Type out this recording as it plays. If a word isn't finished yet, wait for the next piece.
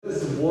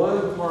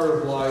one part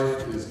of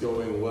life is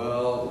going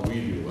well,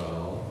 we do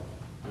well.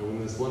 And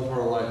when this one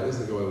part of life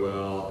isn't going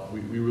well, we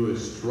really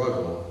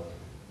struggle.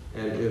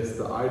 And it's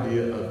the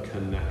idea of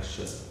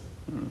connection.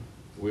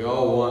 We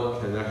all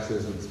want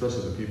connections,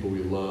 especially the people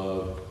we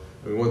love.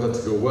 And we want that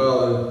to go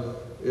well.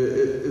 And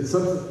it's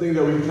something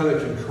that we kind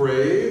of can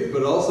crave,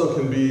 but also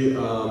can be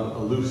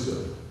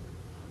elusive.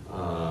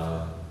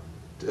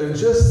 And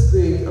just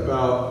think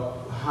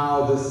about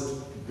how this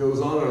goes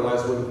on in our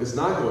lives when it's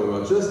not going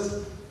well.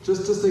 Just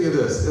think of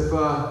this. If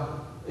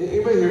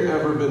anybody here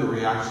ever been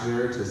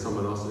reactionary to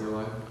someone else in your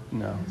life?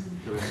 No.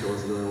 Connection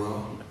wasn't going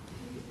well?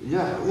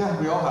 Yeah,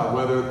 we all have.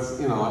 Whether it's,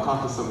 I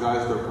talk to some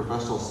guys that are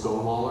professional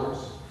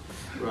stonewallers,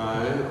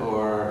 right?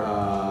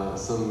 Or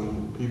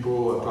some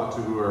people I've talked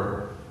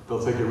to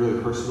they'll take it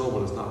really personal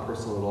when it's not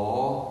personal at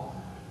all.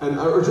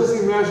 Or just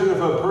imagine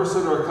if a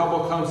person or a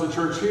couple comes to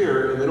church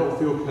here and they don't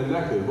feel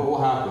connected, what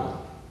will happen?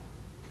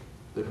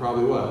 They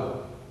probably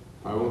what?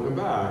 Probably won't come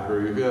back.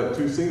 Or if you have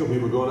two single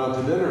people going out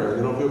to dinner and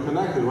they don't feel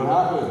connected, what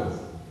happens?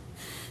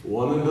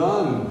 One and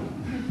done.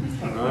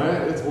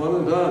 Right? It's one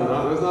and done.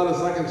 There's not a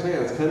second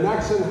chance.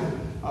 Connection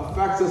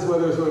affects us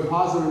whether it's going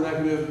positive or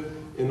negative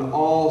in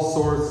all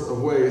sorts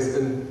of ways.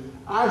 And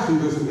actually,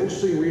 there's some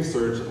interesting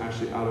research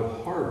out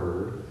of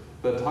Harvard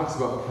that talks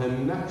about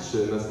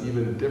connection that's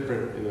even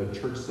different in a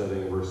church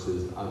setting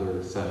versus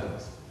other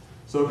settings.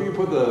 So if you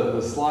could put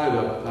the slide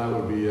up, that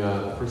would be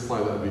the first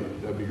slide.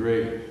 That'd be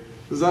great.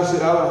 This is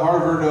actually out of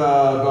Harvard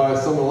by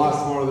someone a lot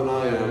smarter than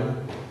I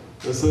am.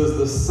 It says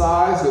the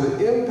size or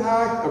the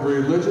impact of a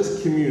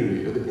religious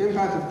community, or the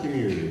impact of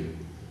community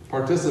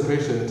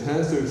participation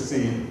tends to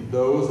exceed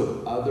those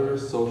of other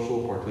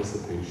social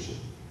participation.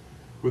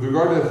 With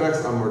regard to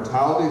effects on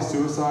mortality,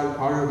 suicide,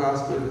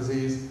 cardiovascular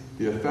disease,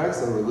 the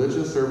effects on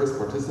religious service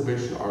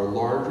participation are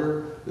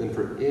larger than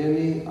for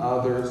any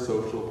other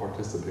social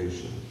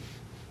participation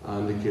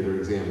indicator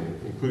examined,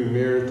 including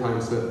marriage,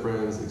 time spent,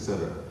 friends,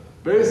 etc.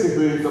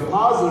 Basically, the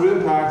positive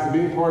impacts of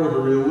being part of a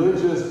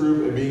religious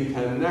group and being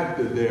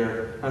connected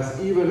there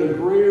has even a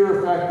greater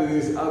effect than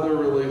these other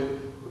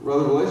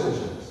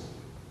relationships,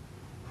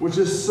 which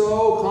is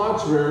so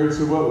contrary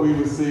to what we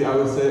would see, I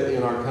would say,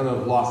 in our kind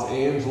of Los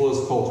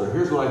Angeles culture.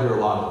 Here's what I hear a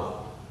lot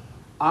of.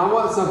 I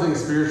want something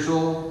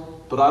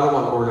spiritual, but I don't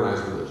want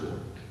organized religion.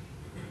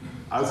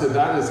 I would say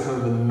that is kind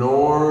of the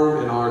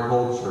norm in our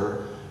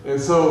culture. And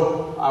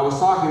so I was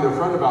talking to a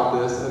friend about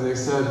this, and they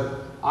said,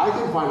 I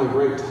can find a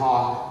great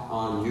talk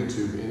on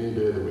YouTube any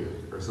day of the week,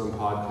 or some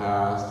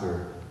podcast,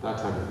 or that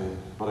type of thing,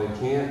 but I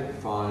can't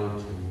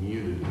find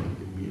community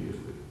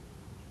immediately.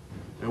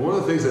 And one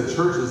of the things that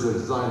churches are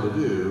designed to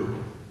do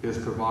is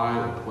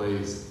provide a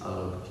place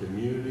of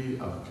community,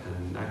 of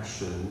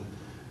connection,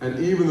 and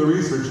even the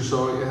research is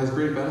showing it has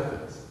great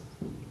benefits.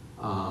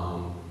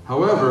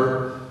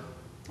 However,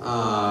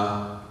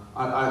 I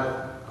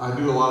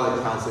do a lot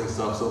of counseling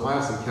stuff, so if I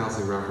have some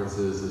counseling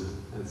references,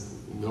 it's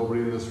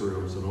nobody in this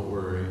room, so don't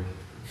worry.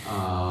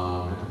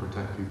 I have to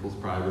protect people's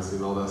privacy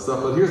and all that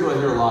stuff, but here's what I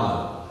hear a lot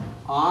of.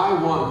 I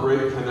want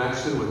great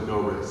connection with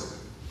no risk.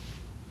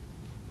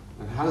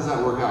 And how does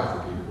that work out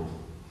for people?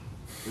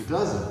 It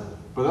doesn't,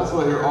 but that's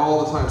what I hear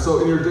all the time. So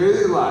in your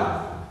daily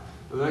life,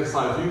 the next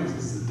slide,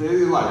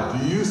 daily life,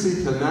 do you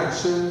see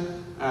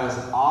connection as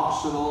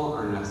optional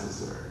or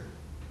necessary?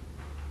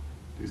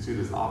 Do you see it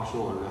as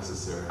optional or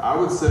necessary? I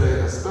would say,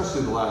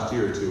 especially the last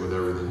year or two with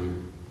everything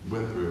you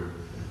went through,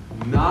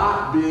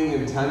 not being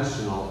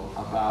intentional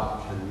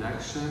about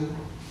connection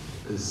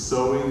is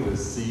sowing the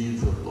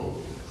seeds of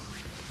loneliness.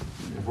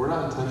 If we're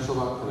not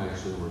intentional about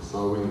connection, we're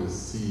sowing the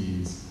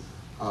seeds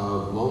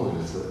of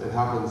loneliness. It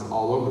happens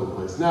all over the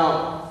place.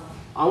 Now,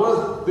 I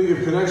want to think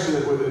of connection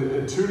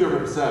in two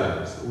different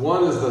settings.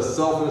 One is the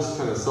selfish,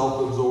 kind of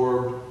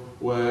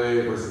self-absorbed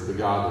way versus the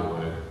godly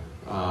way.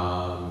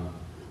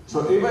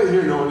 So anybody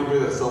here know anybody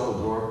that's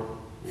self-absorbed?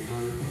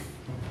 Anybody?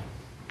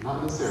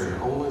 Not in this area,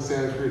 only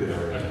Santa Cruz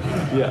area.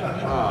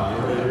 Yeah. Wow,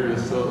 everybody here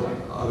is so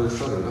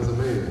other-centered. That's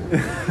amazing.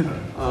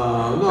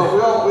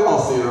 No, we all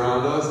see it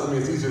around us. I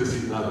mean, it's easier to see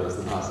it in others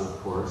than us, of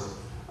course.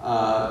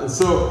 And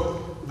so,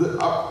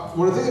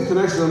 when I think of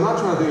connection, I'm not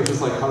trying to think of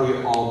just like how to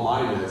get all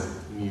my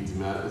needs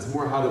met. It's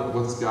more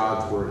what's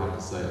God's Word have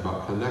to say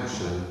about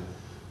connection.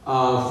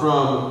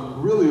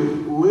 From really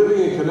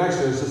living in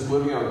connection is just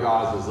living out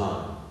God's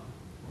design.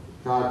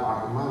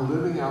 God, am I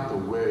living out the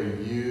way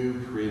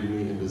you created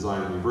me and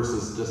designed me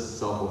versus just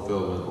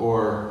self-fulfillment?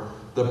 Or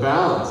the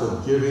balance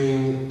of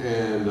giving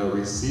and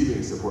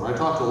receiving support. I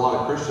talk to a lot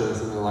of Christians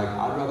and they're like,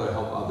 I'd rather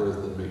help others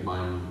than make my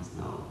needs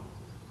known.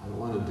 I don't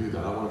want to do that.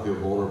 I don't want to feel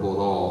vulnerable at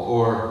all.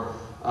 Or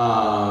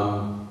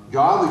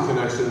godly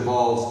connection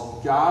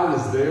involves God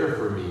is there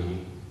for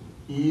me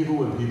even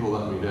when people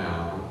let me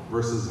down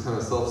versus kind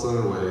of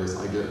self-centered ways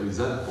I get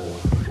resentful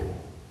when people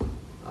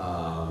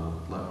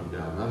let me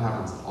down. That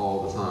happens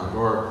all the time.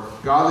 Or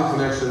godly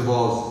connection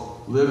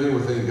involves living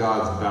within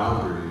God's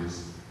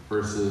boundaries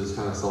versus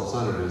kind of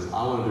self-centeredness.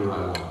 I want to do what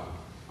I want.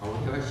 I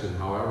want connection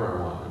however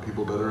I want, and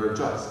people better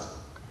adjust.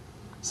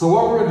 So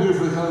what we're going to do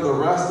for kind of the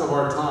rest of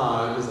our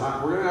time is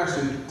we're going to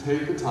actually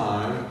take the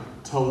time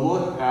to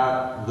look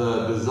at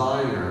the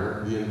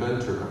designer, the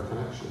inventor of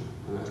connection,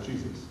 and that's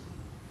Jesus.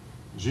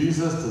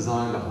 Jesus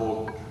designed the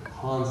whole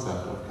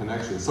concept of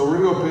connection. So we're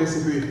going to go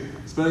basically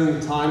spending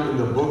time in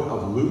the book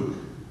of Luke,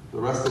 the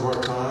rest of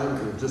our time,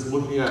 and just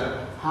looking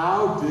at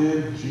how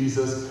did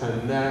Jesus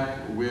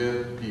connect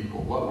with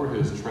people? What were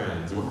his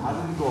trends? How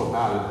did he go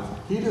about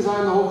it? He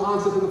designed the whole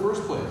concept in the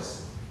first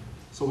place.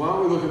 So why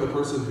don't we look at the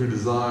person who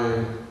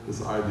designed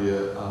this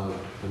idea of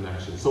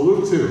connection? So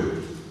Luke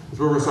 2 is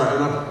where we're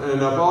starting.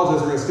 And I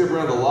apologize, we're going to skip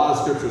around a lot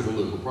of scriptures in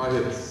Luke. We'll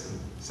probably hit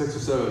 6 or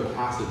 7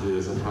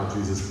 passages on how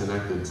Jesus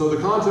connected. So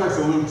the context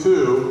of Luke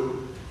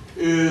 2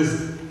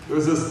 is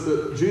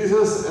there's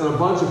Jesus and a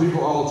bunch of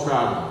people all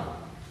traveling.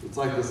 It's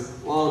like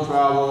this long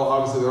travel.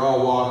 Obviously, they're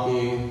all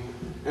walking.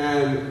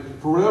 And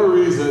for whatever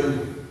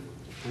reason,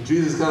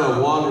 Jesus kind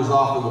of wanders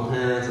off from the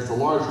parents. It's a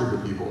large group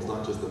of people. It's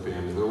not just the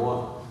family. They're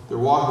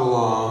walking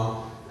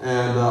along.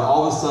 And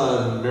all of a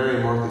sudden, Mary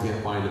and Martha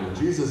can't find him. And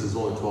Jesus is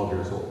only 12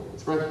 years old.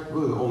 It's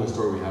really the only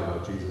story we have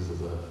about Jesus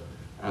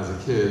as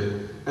a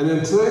kid. And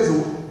in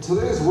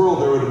today's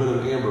world, there would have been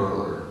an Amber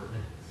Alert.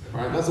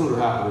 Right? That's what would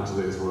have happened in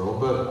today's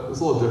world. But it's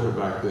a little different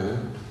back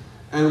then.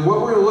 And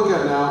what we're going to look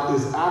at now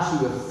is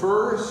actually the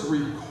first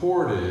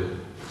recorded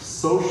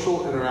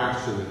social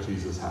interaction that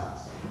Jesus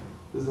has.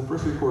 This is the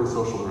first recorded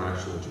social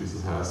interaction that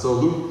Jesus has. So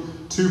Luke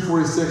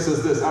 2:46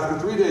 says this: after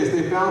 3 days,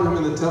 they found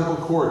him in the temple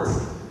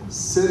courts,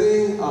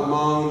 sitting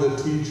among the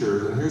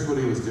teachers. And here's what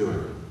he was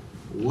doing: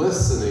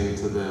 listening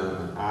to them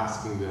and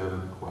asking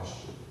them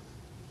questions.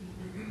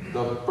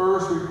 The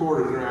first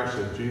recorded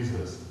interaction of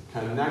Jesus,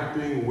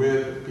 connecting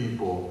with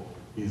people,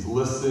 he's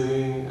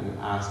listening and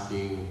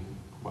asking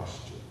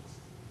questions.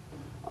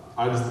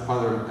 I just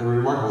find it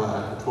remarkable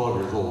that at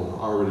 12 years old,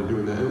 already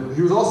doing that. And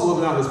he was also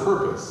living out his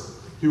purpose.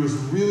 He was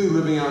really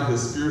living out his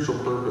spiritual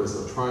purpose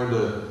of trying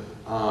to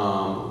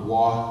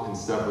walk in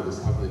step with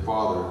his Heavenly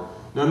Father.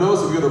 Now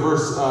notice if you go to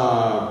verse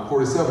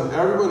 47,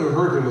 everyone who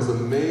heard him was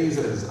amazed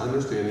at his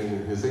understanding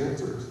and his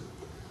answers.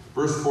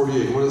 Verse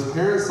 48, when his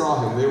parents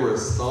saw him, they were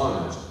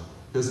astonished.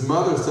 His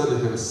mother said to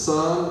him,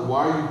 "Son,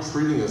 why are you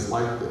treating us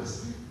like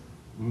this?"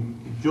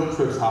 Guilt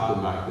trips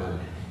happened back then.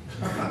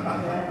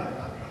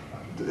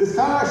 It's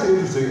kind of actually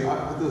interesting.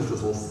 This is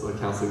just a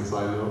little counseling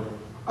side note.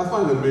 I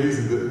find it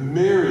amazing that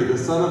Mary, the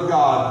Son of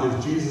God,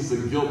 gives Jesus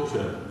a guilt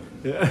trip.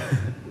 Yeah.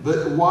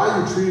 That why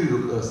you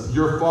treated us.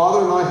 Your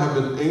father and I have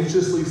been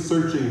anxiously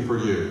searching for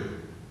you.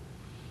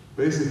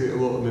 Basically, a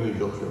little mini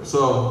guilt trip.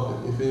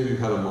 So, if any of you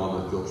had a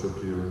mom that guilt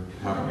tripped you,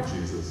 have with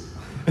Jesus.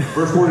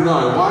 Verse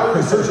 49, why are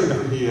you searching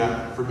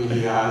for me,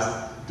 he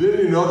asked.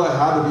 Didn't you know that I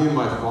had to be in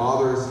my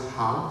Father's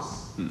house?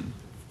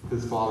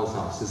 His Father's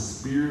house, his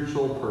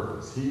spiritual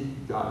purpose. He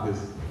got his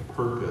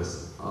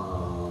purpose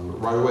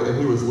right away, and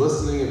he was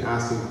listening and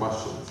asking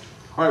questions.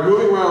 All right,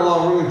 moving right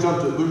along, we're going to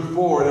jump to Luke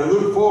 4. And in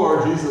Luke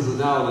 4, Jesus is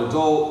now an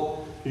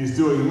adult. He's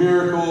doing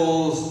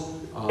miracles.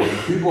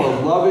 People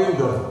are loving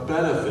the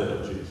benefit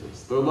of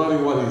Jesus. They're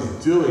loving what he's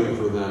doing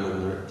for them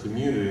in their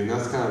community, and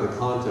that's kind of the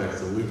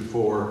context of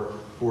Luke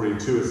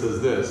 4:42. It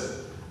says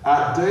this: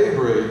 at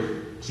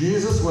daybreak,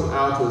 Jesus went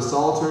out to a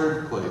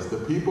solitary place. The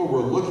people were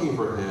looking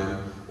for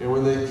him, and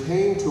when they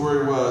came to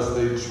where he was,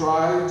 they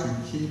tried to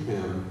keep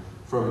him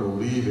from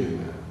leaving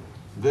them.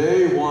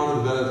 They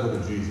wanted the benefit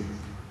of Jesus.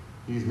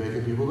 He's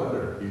making people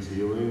better. He's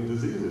healing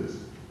diseases.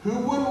 Who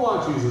wouldn't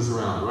want Jesus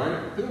around, right?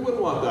 Who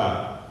wouldn't want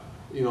that?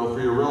 You know, for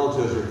your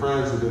relatives, your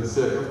friends who've been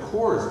sick. Of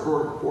course,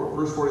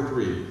 verse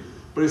 43.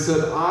 But he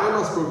said, I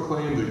must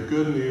proclaim the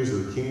good news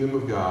of the kingdom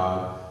of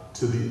God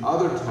to the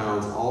other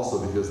towns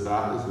also, because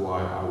that is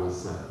why I was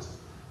sent.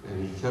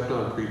 And he kept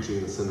on preaching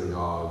in the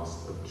synagogues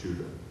of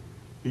Judah.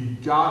 He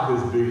got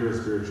his bigger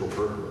spiritual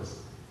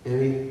purpose.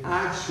 And he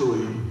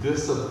actually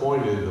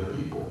disappointed the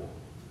people.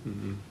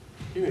 Mm-hmm.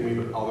 He didn't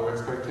meet all their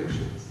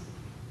expectations.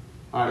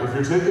 All right, if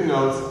you're taking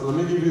notes, let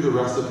me give you the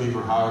recipe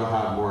for how to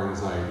have more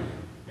anxiety.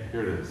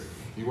 Here it is.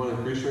 If you want to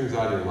increase your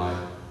anxiety in life,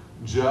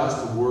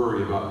 just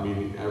worry about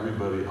meeting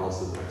everybody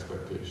else's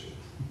expectations.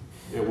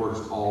 It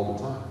works all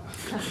the time.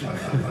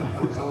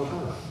 It works all the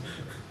time.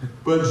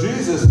 But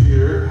Jesus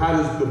here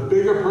had the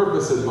bigger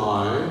purpose in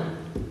mind.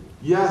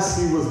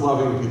 Yes, he was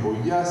loving people.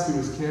 Yes, he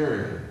was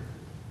caring.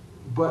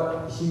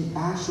 But he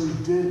actually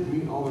did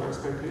meet all their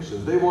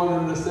expectations. They wanted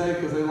him to stay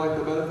because they liked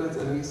the benefits,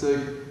 and he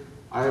said,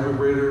 I have a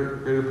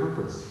greater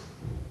purpose.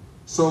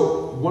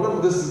 So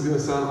this is going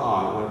to sound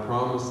odd, and I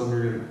promise some of you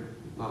are going to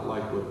not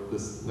like what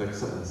this next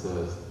sentence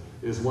says,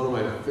 is one of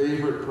my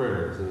favorite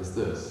prayers, and it's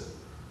this.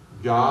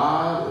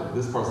 God,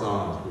 this part's not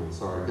on the screen,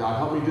 sorry. God,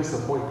 help me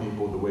disappoint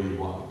people the way you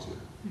want me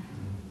to.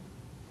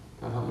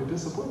 God, help me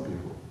disappoint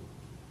people.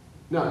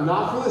 Now,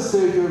 not for the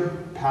sake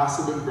of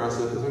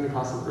passive-aggressive. Is there any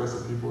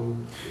passive-aggressive people?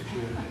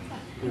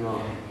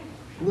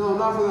 No,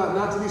 not for that.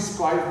 Not to be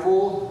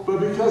spiteful, but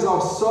because I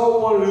so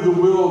want to do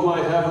the will of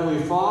my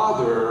Heavenly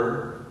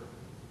Father,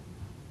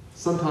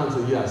 sometimes,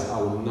 yes,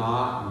 I will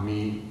not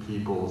meet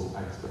people's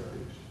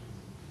expectations.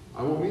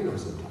 I won't meet them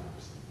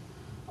sometimes.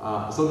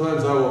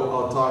 Sometimes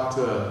I'll talk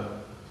to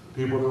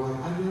people and they're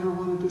like, I never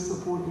want to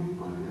disappoint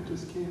anybody. I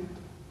just can't.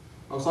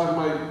 I was talking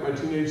to my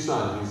teenage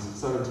son, he's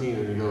 17,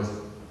 and he goes,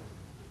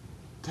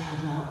 Dad,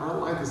 I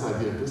don't like this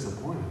idea of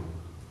disappointing.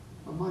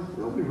 I'm like,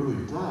 nobody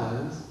really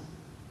does.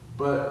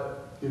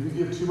 But if you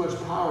give too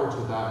much power to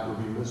that, you'll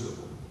be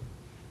miserable.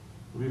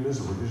 You'll be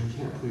miserable because you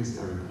can't please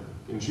everybody.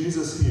 And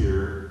Jesus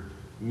here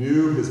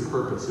knew his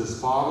purpose.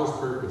 His Father's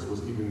purpose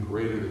was even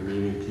greater than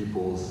meeting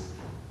people's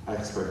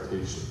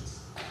expectations.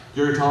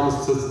 Gary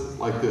Thomas says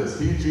like this,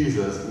 he,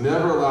 Jesus,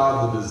 never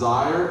allowed the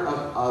desire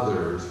of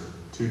others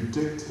to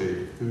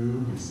dictate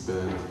who he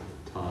spent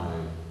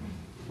time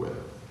with.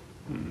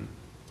 Mm-hmm.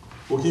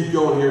 We'll keep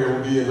going here,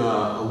 and we'll be in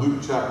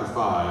Luke chapter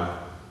 5.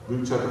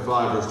 Luke chapter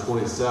 5, verse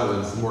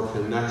 27, some more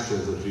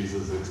connections that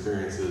Jesus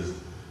experiences.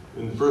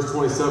 In verse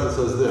 27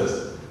 says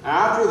this,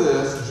 after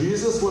this,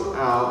 Jesus went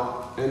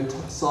out and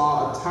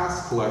saw a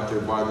tax collector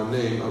by the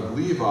name of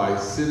Levi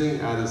sitting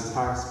at his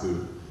tax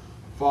booth.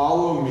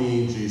 Follow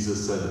me,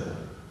 Jesus said to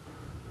him.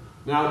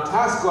 Now,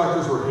 tax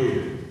collectors were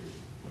hated.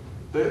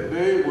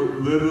 They were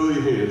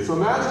literally hated. So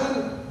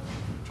imagine,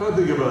 try to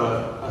think of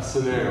a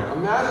scenario.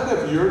 Imagine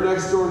if your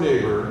next door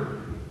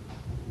neighbor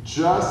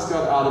just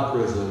got out of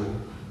prison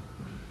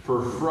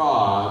for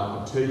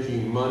fraud of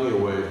taking money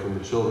away from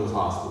the children's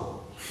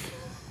hospital.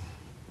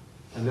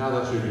 And now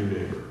that's your new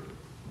neighbor.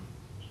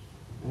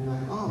 And you're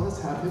like, oh,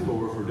 let's have him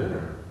over for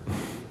dinner.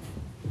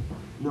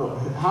 No,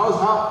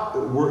 how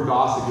word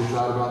gossip gets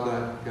out about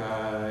that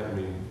guy? I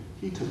mean,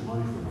 he took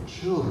money from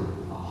children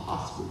in the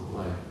hospital.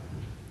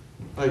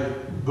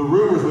 Like the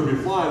rumors would be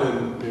flying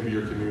in maybe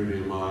your community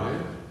and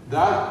mine.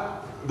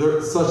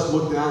 They're such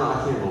look down,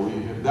 I can't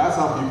believe him. That's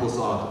how people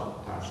saw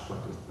tax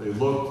collectors. They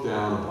looked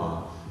down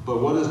upon.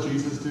 But what does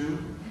Jesus do?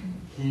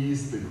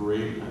 He's the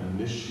great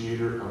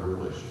initiator of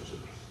relationships.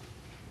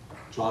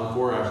 John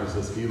 4 actually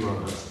says he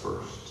loved us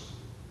first.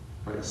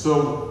 Right?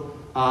 So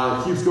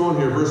it keeps going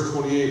here, verse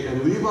 28.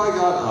 And Levi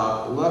got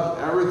up, left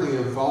everything,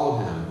 and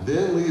followed him.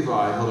 Then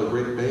Levi held a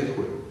great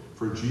banquet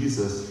for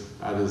Jesus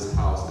at his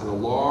house, and a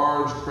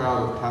large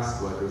crowd of tax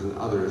collectors and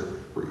others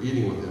were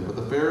eating with him. But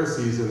the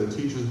Pharisees and the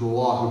teachers of the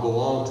law who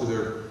belonged to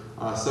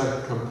their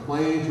sect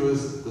complained to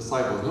his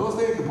disciples. Notice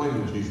they didn't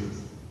complain to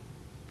Jesus.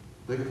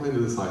 They complained to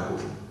the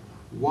disciples.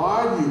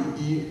 Why do you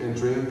eat and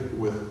drink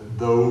with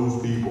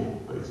those people,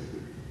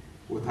 basically,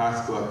 with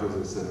tax collectors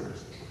and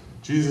sinners?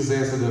 Jesus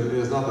answered them, it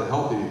is not the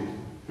healthy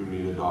who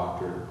need a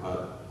doctor,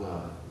 but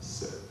the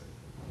sick.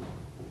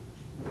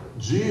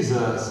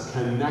 Jesus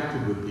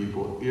connected with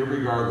people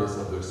irregardless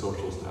of their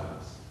social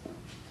status.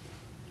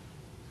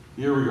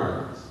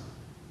 Irregardless.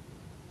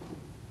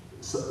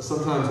 So,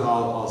 sometimes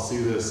I'll see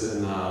this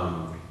in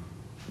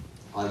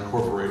like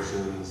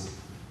corporations.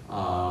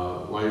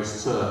 When I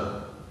used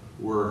to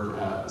work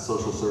at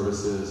social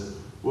services,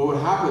 what would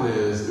happen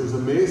is it was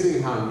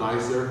amazing how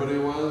nice everybody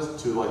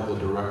was to like the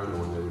director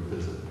when they would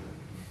visit.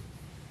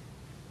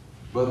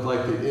 But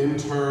like the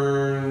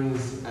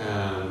interns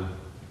and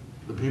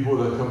the people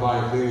that come by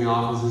and clean the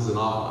offices and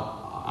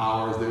off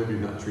hours, they would be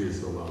not treated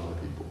so well by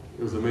people.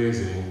 It was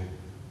amazing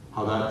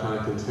how that kind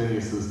of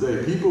continues to this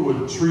day. People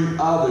would treat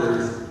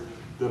others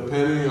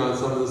depending on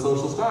some of the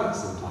social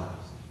status sometimes.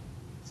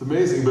 It's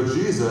amazing, but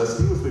Jesus,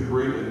 he was the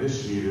great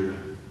initiator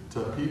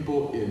to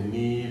people in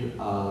need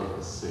of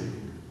a Savior.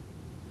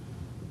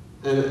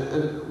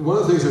 And one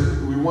of the things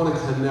that we want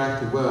to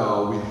connect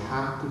well, we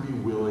have to be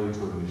willing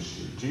to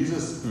initiate.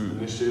 Jesus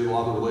initiated a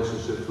lot of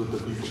relationships with the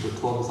people, the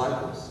 12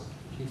 disciples.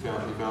 He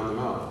found them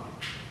out.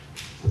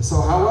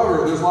 So,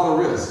 however, there's a lot of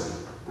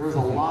risk. There's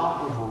a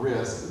lot of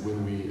risk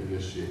when we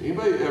initiate.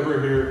 Anybody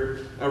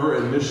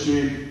ever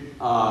initiate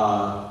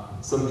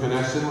some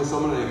connection with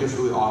someone and it gets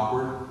really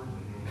awkward?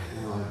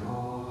 And you're like,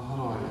 oh, how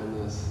do I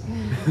end this?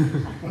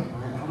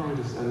 Right? How do I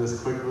just end this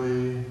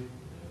quickly?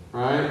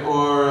 Right?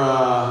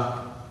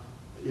 Or,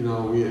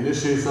 we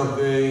initiate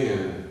something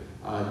and,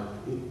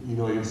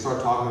 you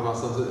start talking about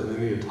something and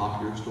then you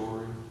top your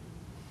story.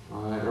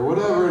 Right? Or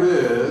whatever it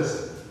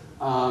is.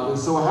 And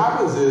so what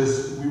happens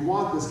is we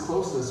want this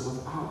closeness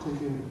without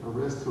taking a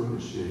risk to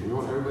initiate. We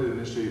want everybody to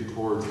initiate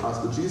towards us.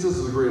 But Jesus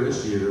is a great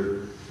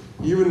initiator.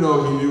 Even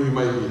though he knew he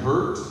might be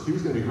hurt, he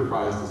was going to be hurt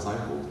by his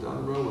disciples down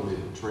the road when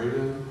they betrayed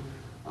him.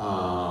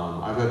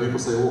 I've had people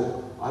say,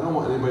 well, I don't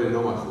want anybody to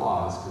know my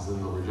flaws because then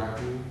they'll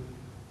reject me.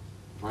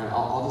 Right?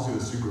 I'll just do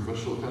the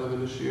superficial kind of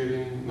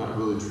initiating, not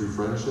really true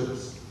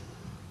friendships.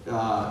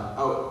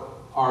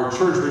 Our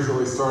church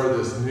recently started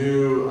this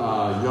new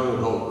young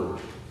adult group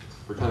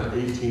for kind of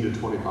 18 to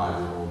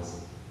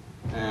 25-year-olds.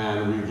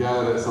 And we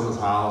gathered at someone's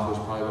house.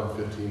 There's probably about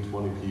 15,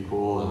 20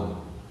 people. And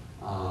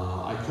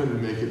I couldn't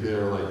make it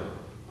there.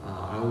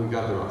 I only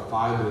got there about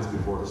 5 minutes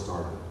before it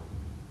started.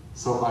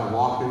 So I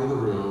walk into the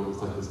room.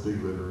 It's like this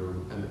big living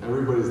room. And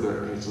everybody's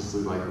there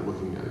anxiously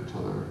looking at each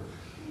other.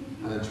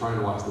 And then trying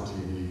to watch the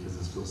TV because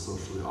this feels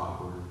socially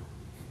awkward.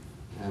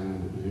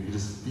 And you can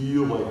just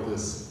feel like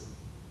this,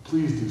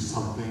 please do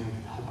something,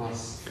 help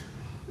us.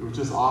 It was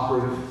just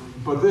awkward.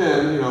 But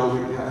then,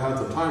 we had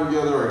some time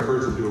together. I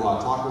encouraged them to do a lot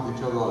of talk with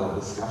each other, a lot of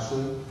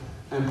discussion.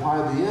 And by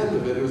the end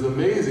of it, it was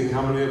amazing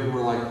how many of them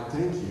were like,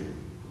 thank you.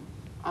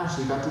 I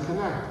actually got to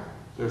connect.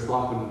 They're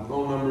swapping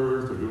phone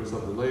numbers. They're doing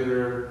something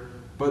later.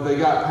 But they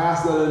got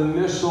past that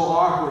initial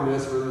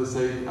awkwardness for the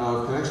sake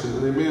of connection,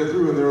 and they made it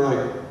through, and they were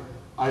like,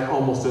 I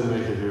almost didn't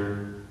make it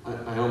here.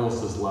 I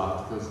almost just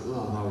left, because, that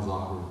was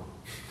awkward.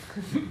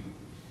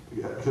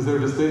 Because they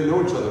didn't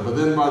know each other. But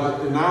then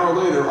an hour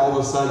later, all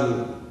of a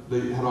sudden,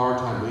 they had a hard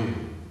time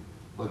leaving.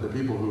 Like the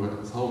people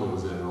whose home it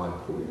was in, they're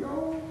like, can we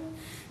go?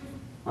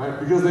 Right?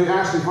 Because they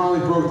actually finally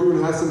broke through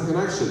and had some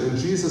connection. And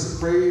Jesus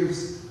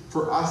craves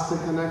for us to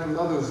connect with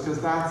others,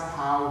 because that's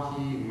how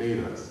he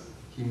made us.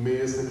 He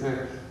made us to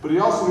connect. But he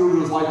also knew what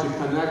it was like to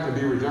connect and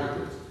be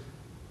rejected.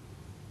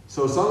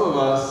 So some of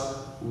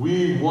us,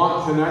 we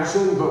want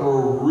connection, but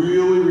we're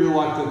really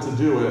reluctant to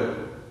do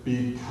it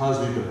because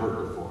we've been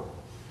hurt before.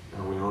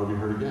 And we don't want to be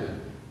hurt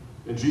again.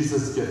 And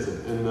Jesus gets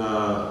it. In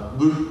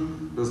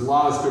Luke, there's a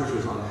lot of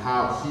scriptures on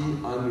how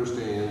he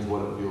understands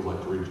what it feels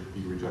like to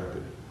be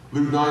rejected.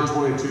 Luke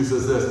 9:22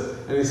 says this,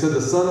 and he said,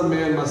 the Son of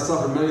Man must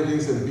suffer many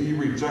things and be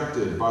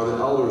rejected by the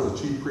elders, the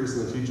chief priests,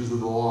 and the teachers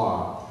of the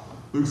law.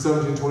 Luke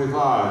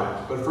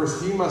 17:25, but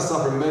first he must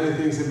suffer many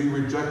things and be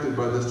rejected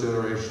by this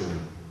generation.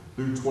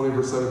 Luke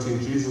 20:17,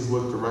 Jesus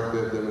looked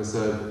directly at them and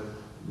said,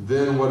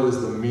 then what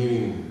is the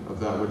meaning of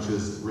that which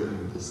is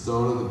written? The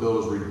stone of the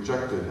builders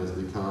rejected has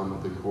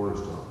become the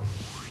cornerstone.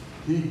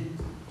 He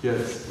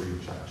gets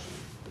rejection.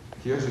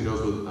 He actually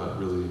knows what that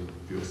really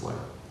feels like.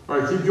 All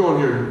right, keep going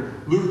here.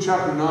 Luke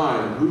chapter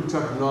 9. Luke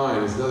chapter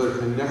 9 is another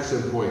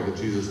connection point that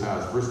Jesus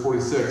has. Verse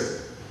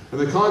 46. And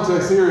the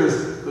context here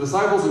is the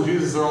disciples and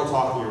Jesus are all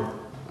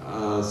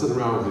talking, sitting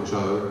around with each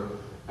other.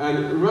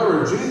 And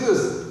remember,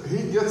 Jesus,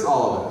 he gets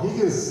all of it.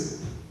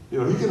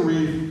 He can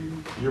read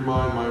your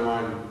mind, my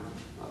mind,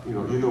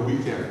 even though we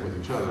can't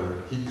with each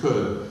other. He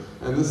could.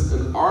 And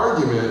an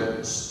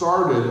argument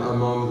started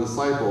among the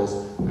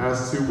disciples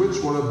as to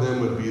which one of them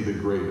would be the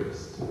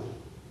greatest.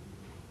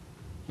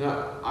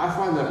 Now, I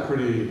find that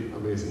pretty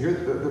amazing. Here,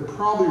 they're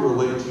probably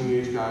relate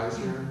teenage guys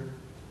here.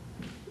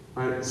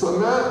 Right? So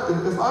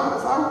if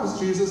I was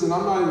Jesus and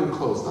I'm not even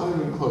close,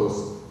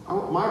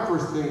 my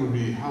first thing would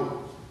be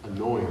how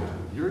annoying that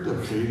is. You're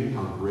debating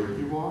how great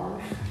you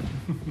are?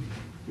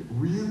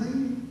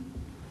 Really?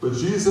 But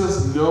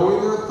Jesus,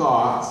 knowing their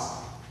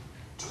thoughts,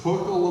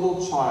 took a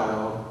little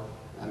child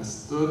and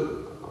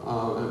stood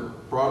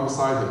and brought him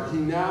beside him.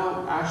 He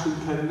now actually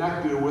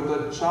connected with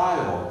a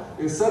child.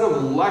 Instead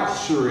of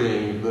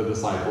lecturing the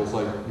disciples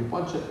like, you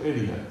bunch of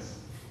idiots,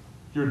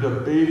 you're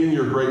debating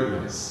your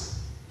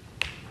greatness.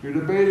 You're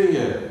debating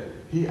it.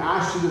 He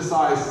actually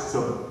decides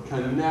to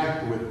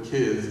connect with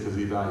kids because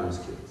he values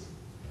kids.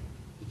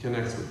 He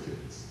connects with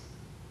kids.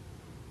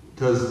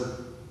 Because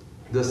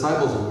the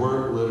disciples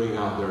weren't living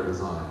out their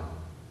design.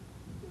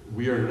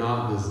 We are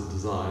not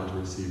designed to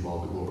receive all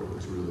the glory.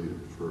 It's really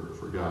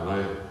for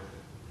God.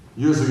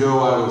 Years ago,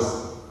 I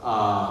was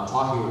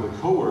talking with a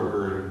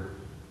coworker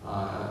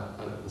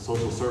at the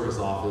social service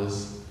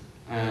office,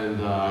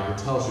 and I could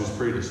tell she was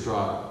pretty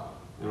distraught.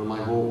 And I'm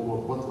like, well,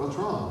 what's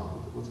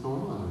wrong? What's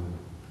going on? And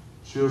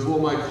she goes, well,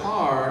 my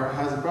car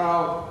has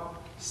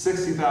about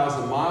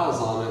 60,000 miles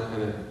on it,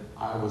 and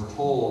I was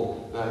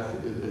told that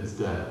it's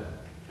dead.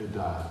 It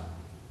died.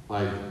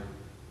 Like,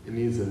 it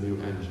needs a new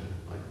engine.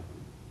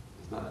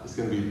 It's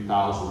going to be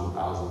thousands and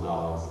thousands of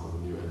dollars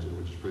on a new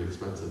engine, which is pretty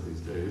expensive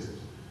these days.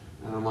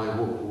 And I'm like,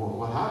 well,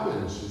 what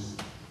happened?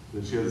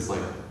 Then she had this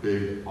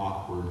big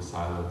awkward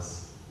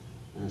silence,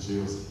 and she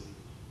goes,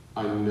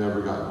 I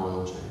never got an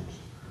oil change.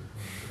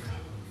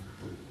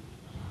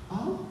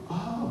 Oh.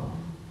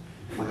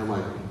 I'm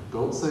like,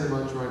 don't say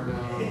much right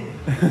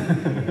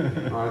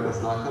now. All right,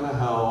 that's not going to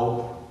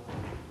help.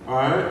 All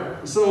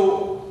right,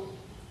 so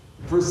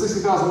for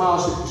 60,000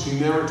 miles, she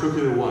never took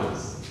it at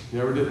once.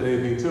 Never did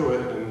anything to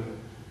it, and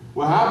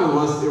what happened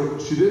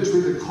was she didn't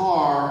treat the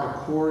car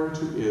according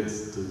to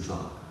its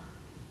design.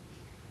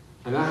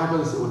 And that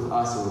happens with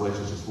us in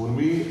relationships. When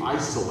we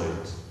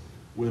isolate,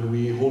 when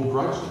we hold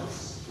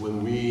grudges,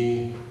 when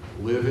we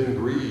live in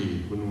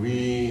greed, when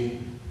we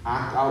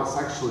act out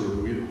sexually,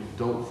 when we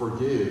don't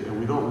forgive, and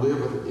we don't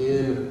live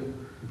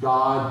within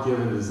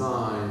God-given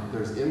design,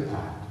 there's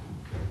impact.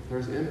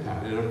 There's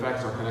impact. And it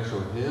affects our connection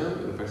with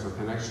Him. It affects our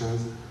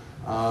connections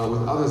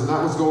with others. And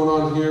that was going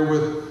on here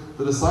with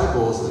the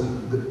disciples,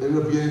 and they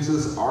ended up getting to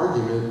this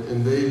argument,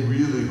 and they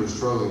really were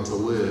struggling to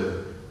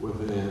live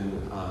within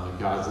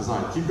God's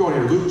design. Keep going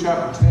here. Luke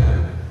chapter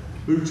 10.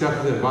 Luke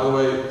chapter 10. By the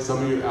way,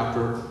 some of you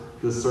after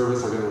this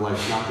service are going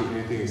to not do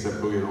anything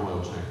except go get an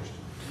oil change.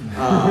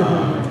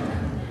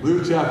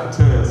 Luke chapter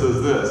 10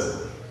 says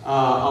this.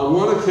 On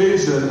one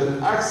occasion,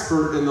 an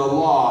expert in the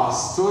law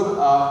stood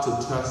up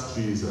to test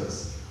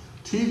Jesus.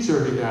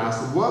 Teacher, he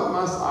asked, what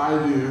must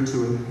I do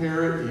to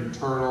inherit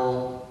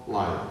eternal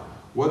life?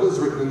 What is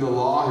written in the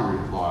law, he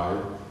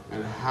replied,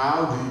 and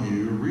how do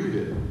you read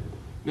it?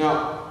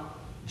 Now,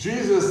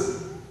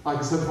 Jesus, like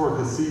I said before,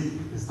 could see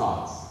his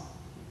thoughts.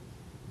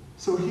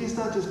 So he's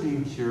not just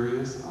being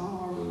curious,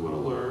 I really want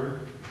to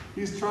learn.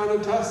 He's trying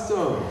to test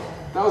them.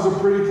 That was a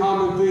pretty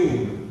common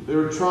theme. They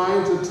were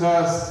trying to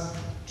test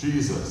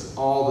Jesus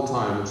all the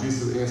time. And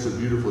Jesus answered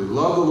beautifully,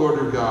 love the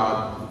Lord your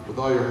God with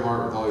all your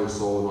heart, with all your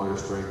soul, and all your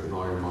strength, and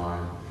all your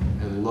mind.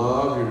 and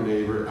love your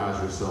neighbor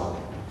as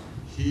yourself.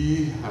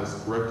 He has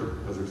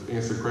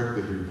answered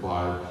correctly, he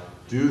replied.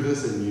 Do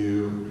this and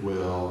you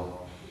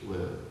will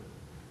live.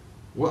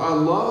 What I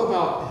love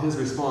about his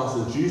response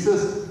is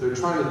Jesus, they're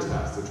trying to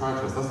test.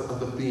 That's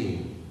the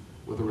theme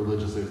with the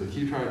religious leaders. They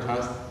keep trying to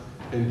test,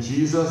 and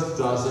Jesus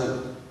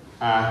doesn't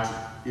act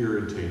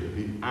irritated.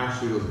 He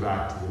actually goes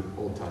back to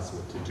the Old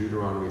Testament, to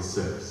Deuteronomy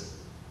 6.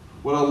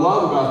 What I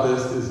love about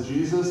this is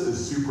Jesus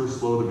is super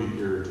slow to be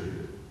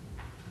irritated.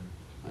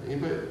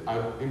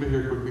 Anybody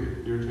here quickly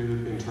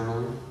irritated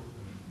internally?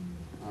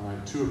 All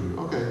right, 2 of you.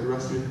 Okay, the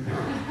rest of you? No.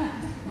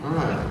 All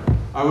right.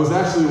 I was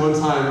actually one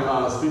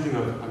time, speaking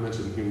of, I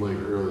mentioned Hume Lake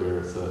earlier,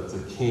 it's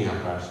a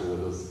camp actually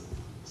that does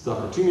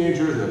stuff for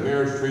teenagers and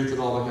marriage retreats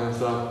and all that kind of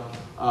stuff.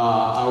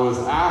 I was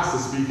asked to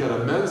speak at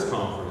a men's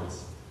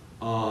conference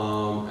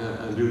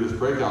and do this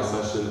breakout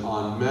session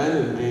on men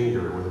and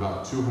anger with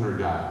about 200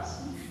 guys.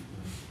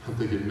 I'm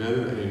thinking, men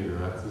and anger,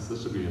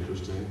 this should be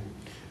interesting.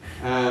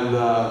 And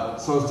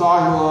so I was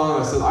talking along,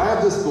 and I said, I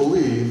have this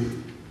belief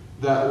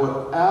that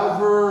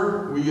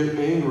whatever we get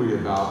angry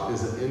about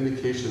is an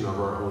indication of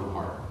our own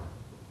heart.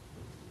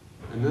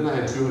 And then I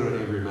had 200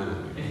 angry men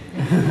at me.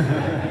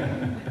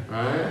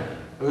 Right?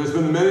 And there's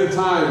been many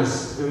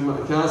times in my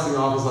counseling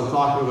office, I'm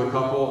talking with a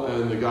couple,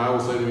 and the guy will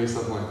say to me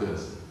something like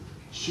this.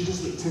 She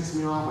just ticks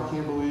me off. I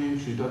can't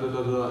believe she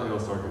da-da-da-da. And he'll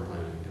start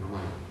complaining. And I'm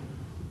like,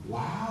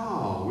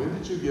 wow, when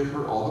did you give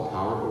her all the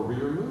power over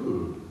your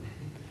mood?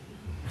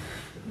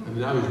 And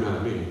now he's mad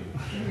at me.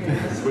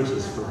 It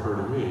switches from her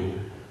to me.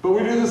 But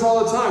we do this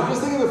all the time.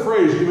 Just think of the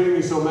phrase, you make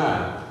me so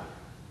mad.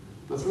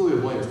 That's really a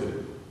blame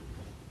statement.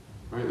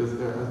 Right?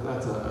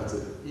 That's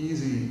an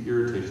easy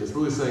irritation. It's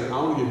really saying,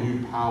 I want to give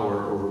you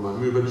power over my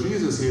mood. But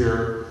Jesus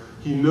here,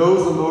 he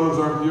knows the motives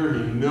aren't pure.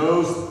 He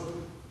knows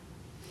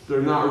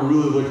they're not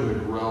really looking to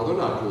grow. They're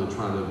not really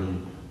trying to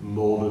be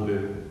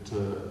molded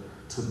to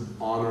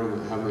honoring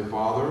the Heavenly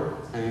Father.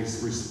 And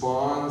he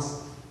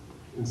responds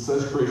in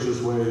such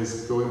gracious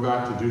ways, going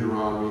back to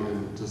Deuteronomy,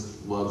 and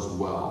just loves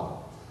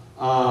well.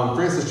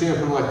 Francis Chan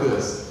put it like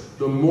this.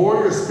 The more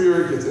your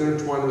spirit gets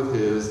intertwined with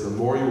his, the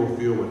more you will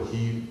feel what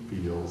he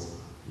feels.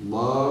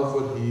 Love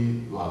what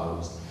he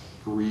loves.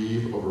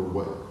 Grieve over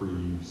what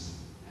grieves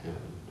him.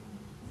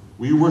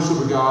 We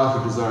worship a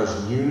God who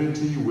desires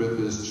unity with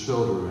his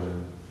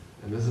children.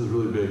 And this is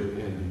really big,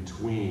 and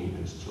between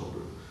his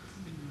children.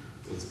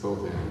 It's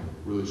both and.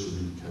 Really should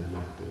be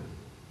connected.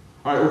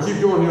 All right, we'll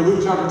keep going here.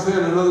 Luke chapter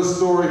 10, another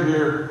story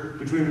here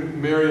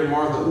between Mary and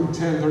Martha. Luke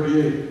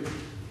 10:38.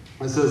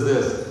 It says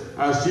this.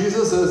 As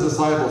Jesus and his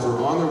disciples were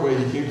on their way,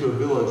 he came to a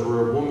village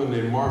where a woman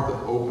named Martha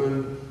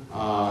opened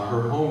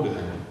her home to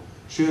him.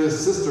 She had a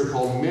sister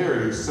called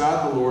Mary who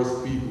sat at the Lord's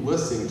feet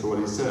listening to what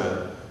he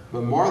said.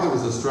 But Martha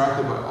was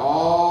distracted by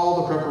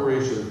all the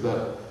preparations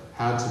that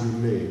had to be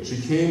made.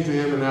 She came to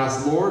him and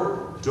asked,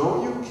 Lord,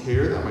 don't you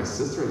care that my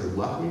sister has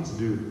left me to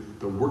do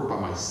the work by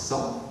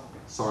myself?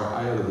 Sorry,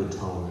 I added the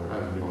tone there.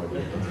 I have no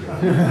idea.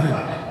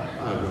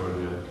 I have no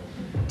idea.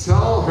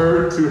 Tell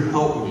her to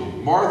help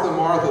me. Martha,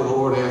 Martha, the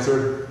Lord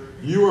answered,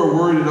 you are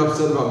worried and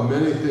upset about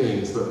many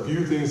things, but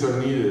few things are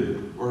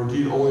needed, or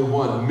indeed only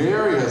one.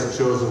 Mary has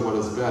chosen what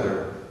is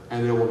better,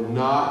 and it will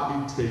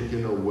not be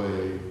taken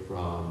away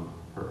from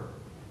her.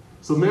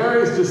 So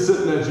Mary is just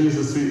sitting at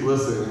Jesus' feet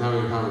listening and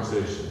having a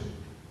conversation.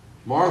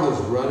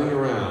 Martha's running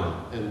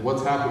around, and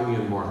what's happening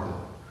in Martha?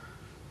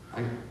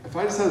 If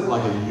I just had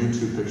like a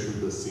YouTube picture of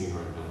this scene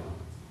right now,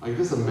 I can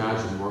just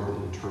imagine Martha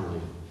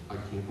internally. I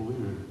can't believe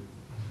it.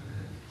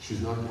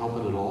 She's not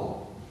helping at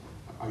all.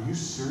 Are you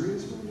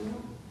serious right now?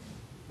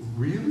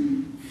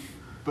 Really?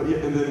 But yeah,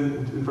 and then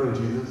in front of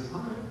Jesus,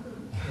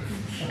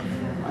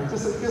 I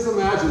just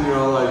imagine, you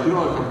don't want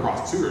to come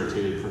across too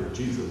irritated in front of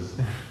Jesus.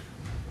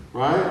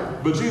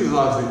 Right? But Jesus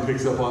obviously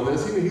picks up on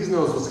this. He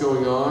knows what's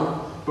going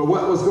on. But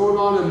what was going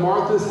on in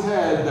Martha's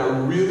head that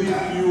really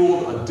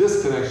fueled a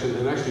disconnection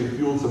and actually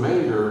fueled some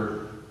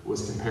anger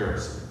was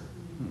comparison.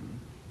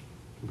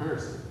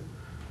 Comparison.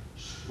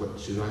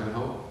 She's not going to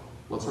help?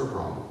 What's her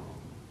problem?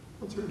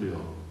 What's her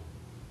deal?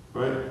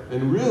 Right?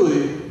 And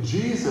really,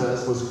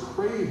 Jesus was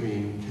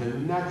craving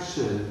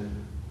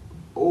connection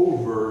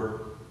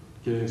over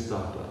getting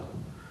stuff done.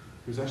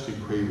 He was actually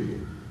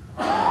craving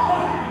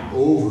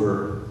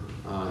over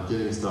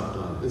getting stuff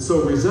done. And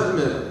so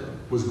resentment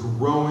was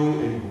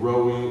growing and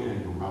growing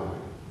and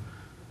growing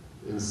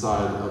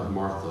inside of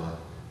Martha.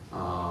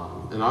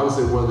 And I would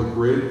say one of the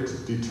great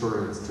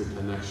deterrents to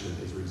connection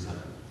is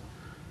resentment.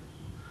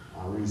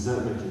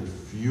 Resentment can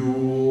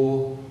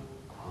fuel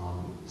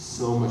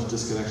so much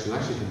disconnection. It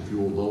actually can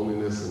fuel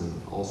loneliness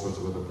and all sorts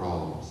of other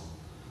problems.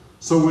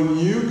 So when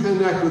you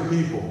connect with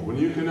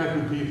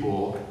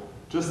people,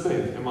 just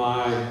think, am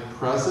I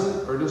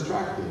present or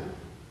distracted?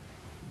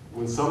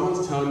 When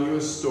someone's telling you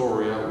a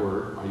story at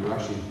work, are you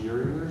actually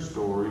hearing their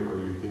story, or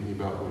are you thinking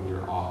about when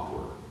you're off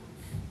work?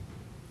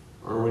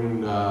 Or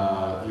when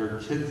your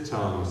kid's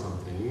telling you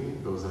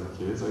something, those have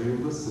kids, are you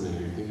listening?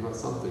 Are you thinking about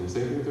something?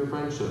 Same thing with your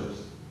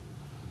friendships.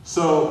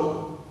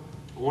 So,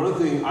 I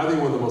think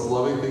one of the most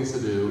loving things to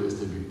do is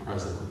to be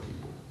present with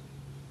people.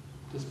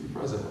 Just be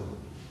present with them.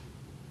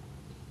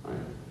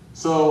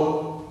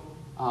 So,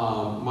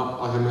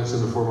 like I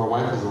mentioned before, my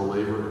wife is a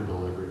labor and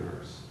delivery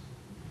nurse.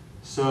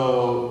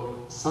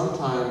 So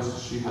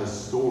sometimes she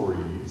has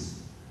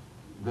stories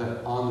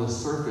that on the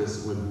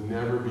surface would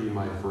never be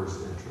my first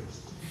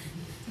interest.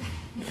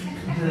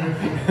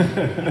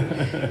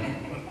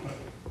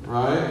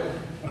 Right?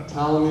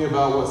 Telling me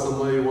about what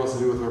some lady wants to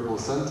do with her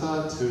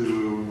placenta,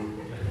 to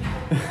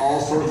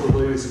all sorts of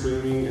ladies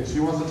screaming, and she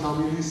wants to tell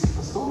me a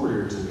story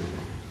or two.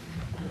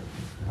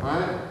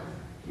 Right?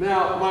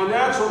 Now, my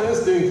natural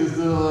instinct is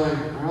to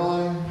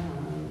really?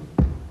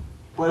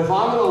 But if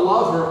I'm going to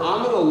love her,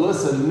 I'm going to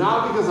listen,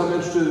 not because I'm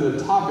interested in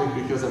the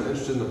topic, because I'm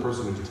interested in the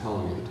person who's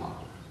telling me the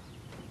topic.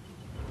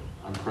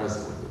 I'm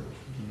present with her.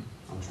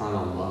 I'm trying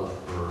to love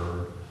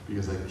her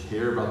because I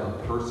care about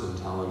the person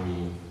telling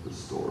me the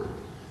story.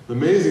 The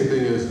amazing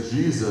thing is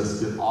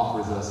Jesus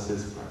offers us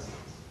his presence.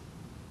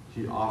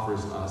 He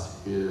offers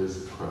us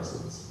his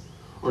presence.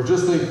 Or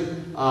just think,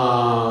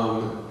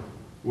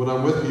 when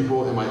I'm with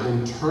people, am I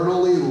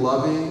internally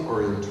loving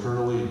or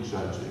internally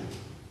judging?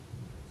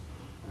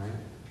 Right?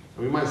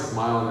 And we might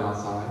smile on the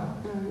outside,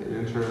 okay,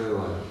 and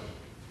internally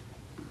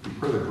be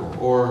critical.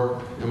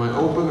 Or am I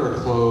open or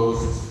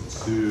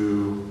closed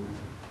to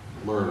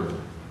learning?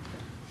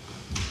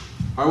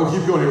 All right, we'll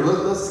keep going here.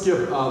 Let's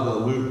skip the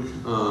Luke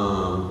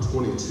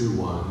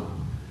 22:1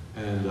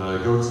 and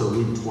go to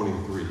Luke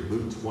 23.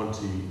 Luke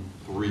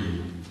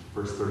 23,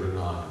 verse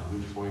 39.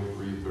 Luke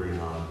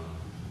 23:39.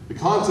 The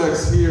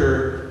context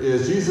here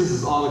is Jesus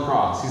is on the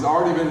cross. He's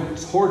already been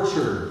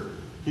tortured.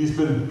 He's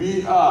been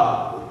beat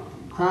up.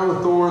 Crown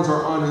of thorns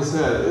are on his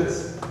head.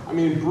 It's,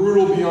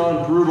 brutal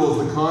beyond brutal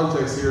is the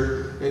context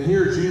here. And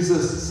here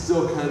Jesus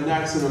still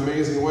connects in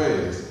amazing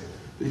ways.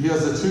 He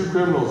has the two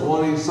criminals,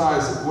 one on each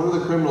side. One of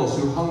the criminals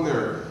who hung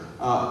there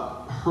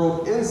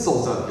hurled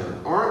insults at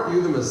him. Aren't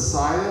you the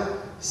Messiah?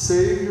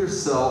 Save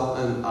yourself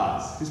and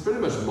us. He's pretty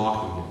much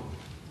mocking him.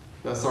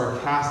 That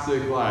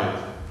sarcastic,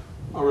 oh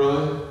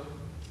really?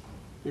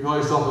 You call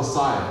yourself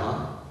Messiah,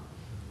 huh?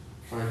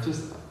 All right,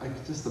 I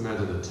can just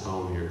imagine the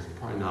tone here. It's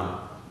probably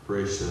not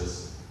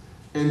gracious.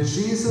 And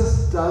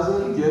Jesus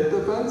doesn't get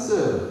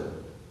defensive.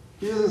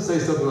 He doesn't say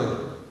something like,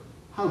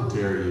 how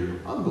dare you?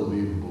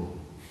 Unbelievable.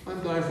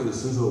 I'm dying for the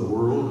sins of the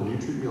world, and you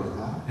treat me like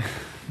that?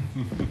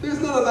 There's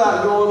none of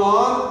that going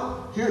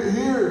on.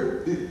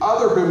 Here, the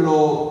other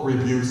criminal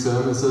rebukes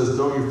him and says,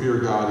 don't you fear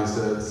God, he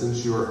said,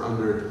 since you are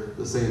under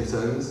the same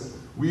sentence.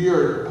 We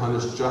are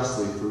punished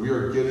justly, for we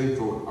are getting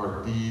what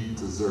our deed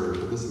deserves.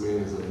 But this man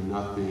has done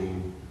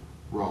nothing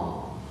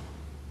wrong.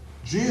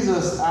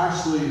 Jesus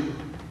actually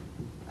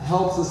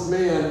helps this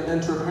man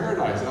enter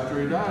paradise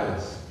after he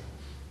dies.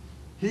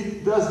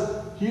 He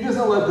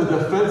doesn't let the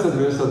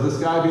defensiveness of this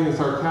guy being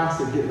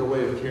sarcastic get in the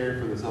way of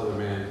caring for this other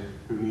man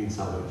who needs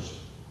salvation.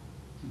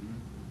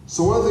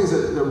 So one of the things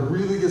that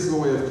really gets in the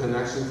way of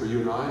connection for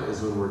you and I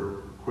is when we're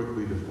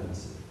quickly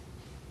defensive.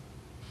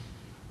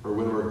 Or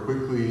when we're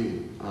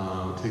quickly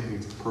taking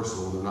things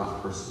personal when they're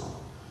not personal.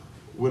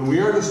 When we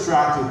are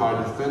distracted by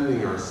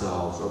defending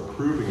ourselves or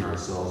proving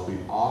ourselves, we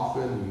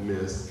often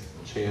miss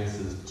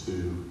chances to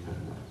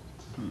connect.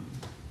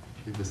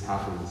 I think this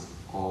happens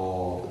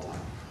all the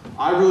time.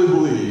 I really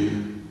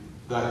believe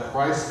that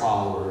Christ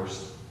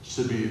followers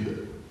should be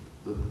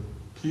the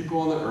people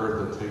on the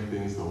earth that take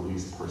things the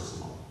least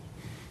personal.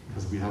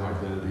 Because we have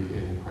identity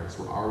in Christ.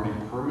 We're already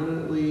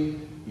permanently,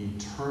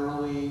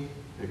 eternally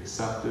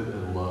accepted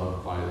and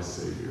loved by the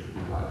Savior who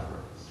died for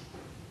us.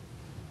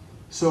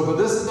 So, but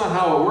this is not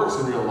how it works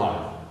in real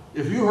life.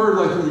 If you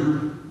heard through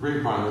the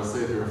grapevine, let's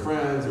say if you're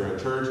friends or at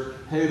church,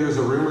 hey, there's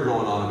a rumor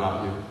going on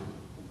about you.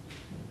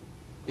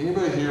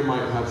 Anybody here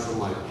might have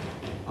some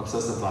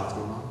obsessive thoughts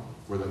going on?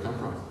 Where'd that come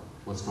from?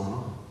 What's going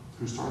on?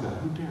 Who started that?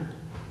 Who dared?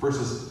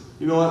 Versus,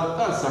 you know what?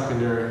 That's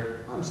secondary.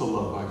 I'm so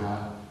loved by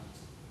God.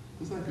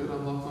 Is that good?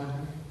 I'm loved by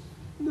him?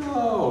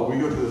 No. We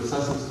go through the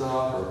obsessive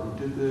stuff, or who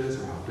did this,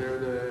 or how dare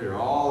they, or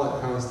all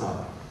that kind of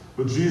stuff.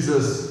 But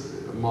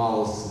Jesus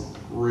models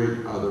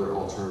great other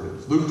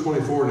alternatives. Luke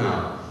 24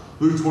 now.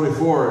 Luke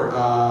 24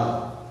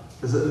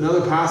 is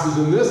another passage,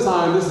 and this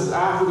time, this is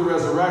after the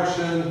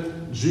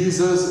resurrection.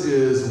 Jesus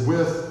is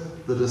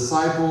with the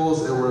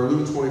disciples, and we're in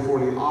Luke 24,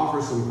 and he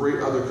offers some great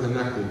other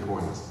connecting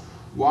points.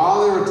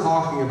 While they were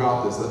talking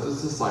about this, that's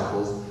his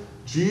disciples,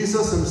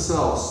 Jesus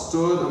himself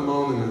stood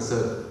among them and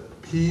said,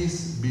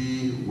 peace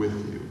be with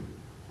you.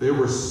 They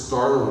were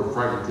startled and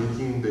frightened,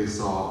 thinking they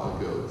saw a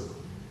ghost.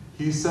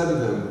 He said to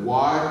them,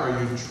 why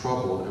are you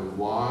troubled, and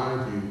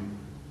why do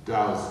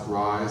doubts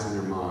rise in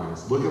your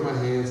minds? Look at my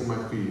hands and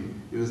my feet.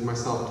 It is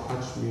myself.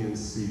 Touch me and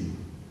see.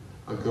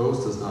 A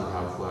ghost does not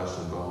have flesh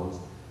and bones,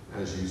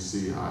 as you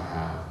see I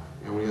have.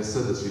 And when he had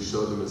said this, he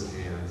showed them his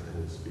hands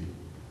and his feet.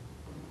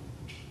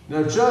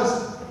 Now,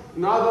 just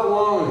not that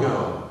long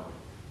ago,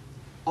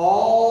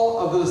 all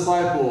of the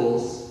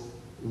disciples,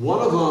 one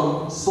of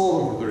them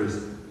sold him for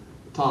 30.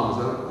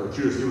 Thomas,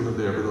 Judas, he wasn't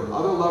there, but the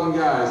other 11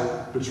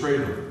 guys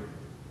betrayed him.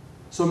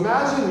 So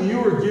imagine you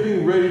were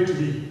getting ready to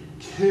be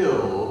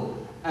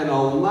killed, and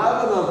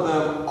 11 of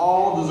them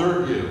all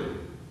desert you.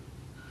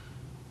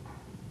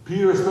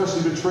 Peter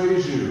especially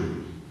betrays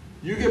you.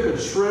 You get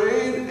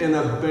betrayed and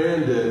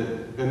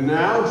abandoned, and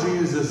now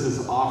Jesus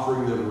is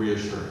offering them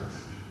reassurance.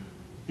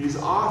 He's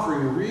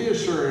offering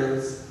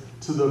reassurance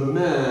to the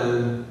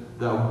men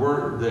that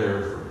weren't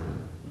there for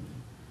him.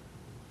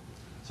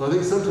 So I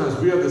think sometimes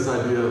we have this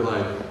idea of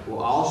like,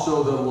 well, I'll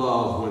show them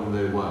love when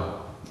they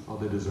what? Oh,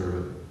 they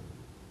deserve it.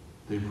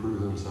 They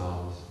prove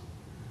themselves.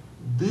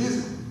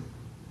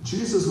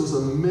 Jesus was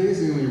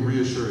amazingly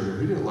reassuring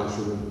them. He didn't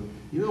lecture them.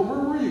 You know, where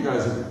were you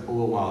guys a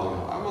little while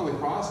ago? I'm on the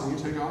cross and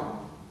you take off.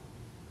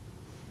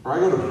 Or I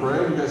go to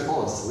pray and you guys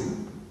fall asleep.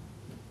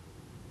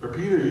 Or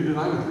Peter, you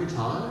deny me 3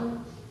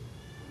 times.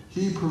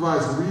 He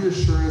provides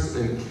reassurance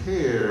and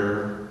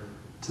care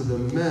to the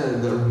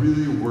men that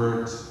really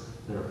weren't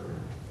there for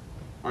him.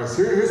 All right,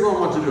 so here's what I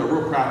want to do, a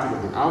real practical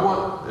thing. I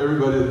want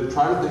everybody to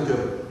try to think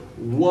of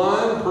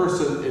one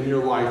person in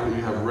your life that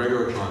you have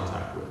regular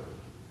contact with.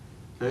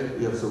 Okay?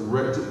 You have some,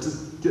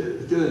 just get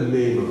a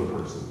name of a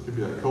person. It could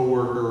be a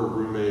coworker,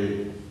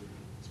 roommate,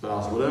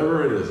 spouse,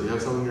 whatever it is. You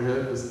have someone in your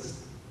head,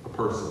 just a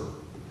person.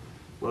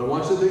 What I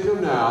want you to think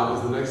of now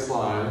is the next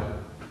slide.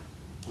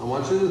 I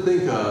want you to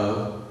think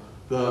of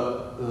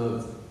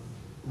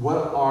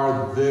what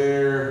are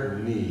their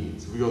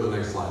needs. If we go to the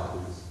next slide,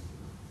 please.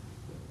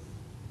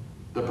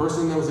 The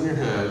person that was in your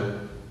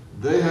head,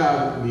 they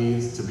have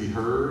needs to be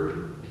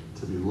heard,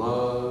 to be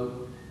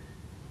loved,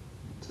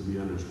 to be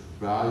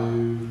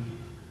undervalued,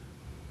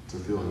 to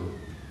feel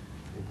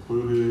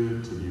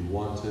included, to be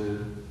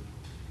wanted.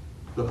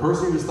 The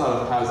person you just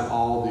thought of has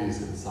all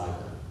these inside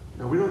them.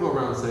 Now, we don't go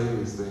around saying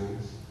these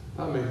things.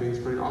 That would make things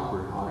pretty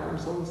awkward. Hi, I'm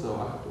so-and-so.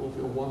 I don't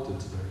feel wanted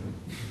today.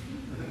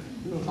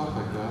 We don't talk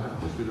like that. Of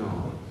course we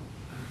don't.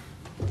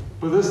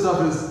 But this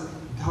stuff is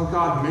how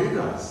God made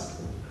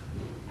us.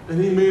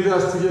 And he made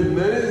us to get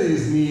many of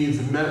these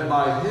needs met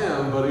by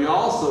him, but he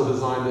also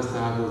designed us to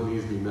have those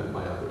needs be met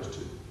by others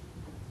too.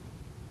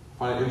 I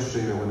find it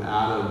interesting that when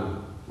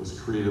Adam was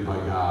created by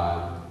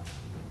God,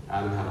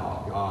 Adam had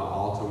God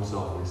all to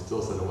himself, and he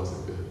still said it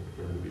wasn't good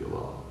for him to be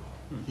alone.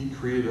 He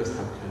created us to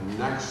have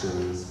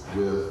connections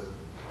with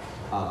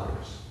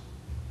others.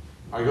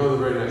 All right, go to the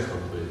very next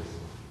one, please.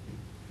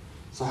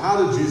 So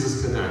how did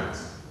Jesus connect?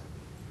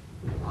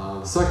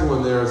 The second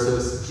one there, it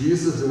says,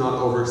 Jesus did not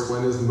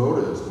over-explain his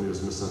motives when he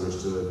was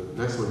misunderstood.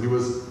 Next one, he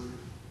was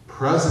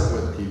present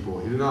with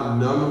people. He did not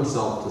numb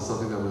himself to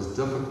something that was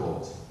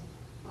difficult.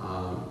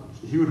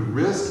 He would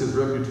risk his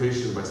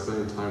reputation by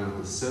spending time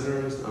with the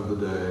sinners of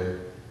the day,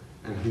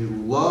 and he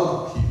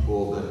loved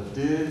people that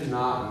did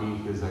not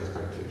meet his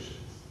expectations.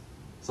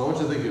 So I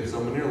want you to think of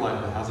someone in your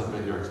life that hasn't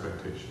met your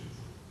expectations.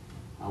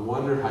 I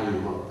wonder how you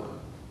love them.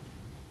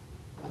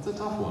 That's a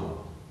tough one.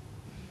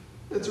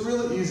 It's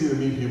really easy to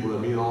meet people that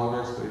meet all of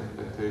our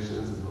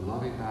expectations, and they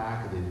love you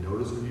back, and they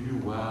notice when you do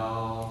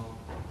well.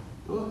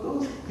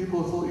 Those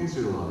people, it's a little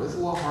easier to love. It's a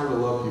lot harder to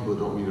love people that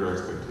don't meet our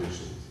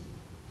expectations.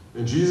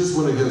 And Jesus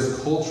went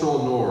against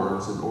cultural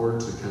norms in order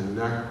to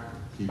connect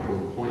people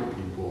and point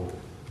people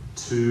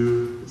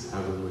to his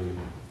heavenly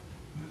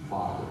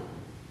Father.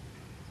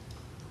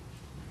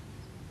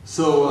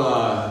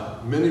 So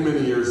many,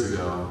 many years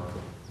ago,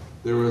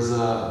 there was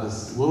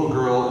this little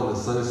girl in the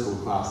Sunday school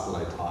class that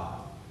I taught.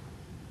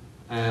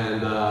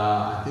 And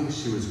I think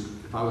she was,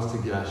 if I was to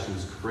guess, she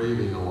was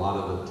craving a lot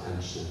of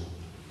attention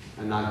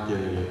and not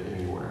getting it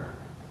anywhere.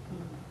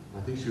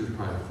 I think she was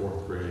probably in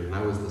 4th grade, and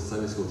I was the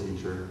Sunday school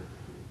teacher.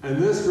 And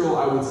this girl,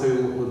 I would say,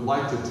 would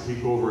like to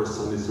take over a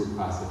Sunday school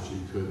class if she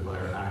could by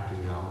her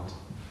acting out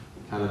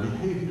kind of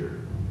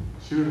behavior.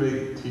 She would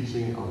make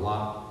teaching a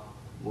lot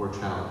more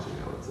challenging,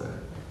 I would say.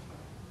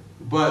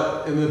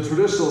 But in the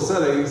traditional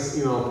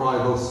settings, probably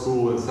both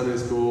school and Sunday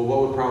school,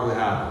 what would probably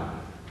happen?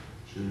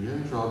 She would get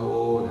in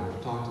trouble and have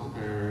to talk to the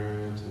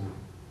parents and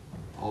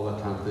all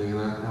that kind of thing.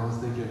 And I was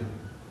thinking,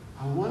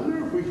 I wonder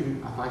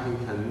if I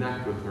can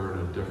connect with her in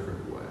a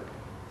different way.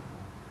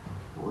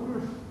 I wonder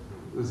if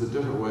there's a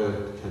different way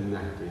of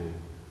connecting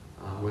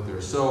with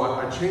her. So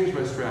I changed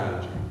my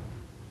strategy.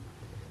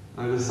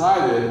 I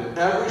decided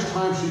every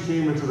time she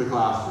came into the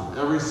classroom,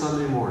 every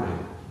Sunday morning,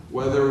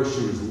 whether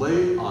she was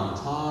late, on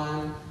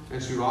time,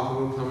 and she would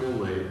often come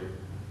in late,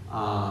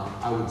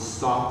 I would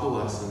stop the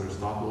lesson or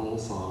stop the little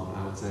song,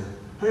 and I would say,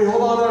 hey,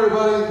 hold on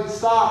everybody,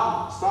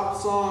 stop the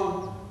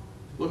song.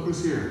 Look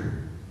who's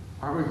here.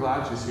 Aren't we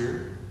glad she's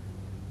here?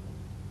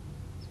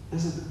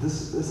 This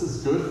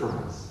is good for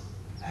us.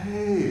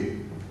 Hey,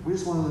 we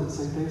just wanted to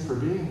say thanks for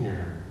being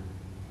here.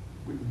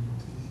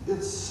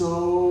 It's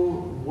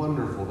so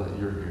wonderful that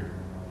you're here.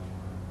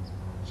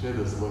 She had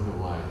this look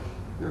of like,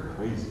 you're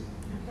crazy.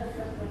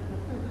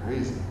 You're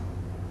crazy.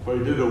 But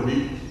I did a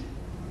week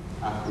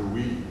after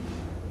week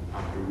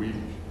after week.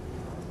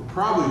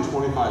 Probably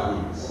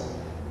 25 weeks.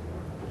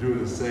 Doing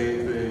the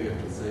same thing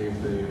after the same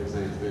thing after the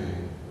same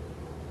thing.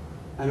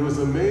 And it was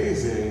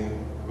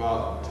amazing,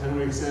 about 10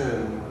 weeks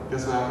in,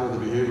 guess what happened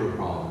with the behavioral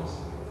problems?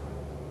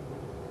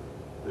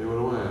 They went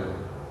away.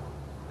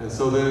 And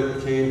so then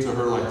it came to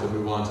her to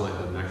move on to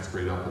the next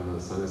grade up in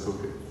the Sunday school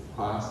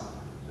class.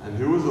 And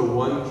who was the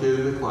one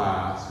kid in the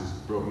class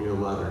who wrote me a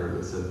letter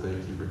that said,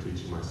 thank you for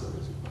teaching my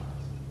Sunday school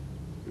class?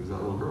 It was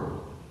that little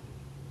girl.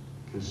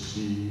 because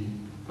she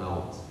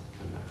felt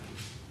connected.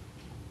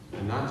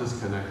 And not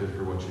just connected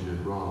for what she did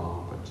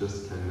wrong, but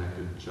just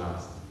connected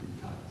just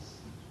because.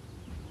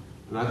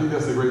 And I think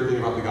that's the great thing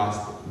about the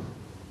gospel.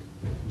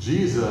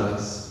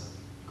 Jesus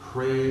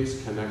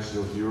craves connection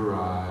with you or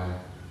I,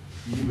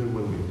 even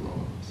when we blow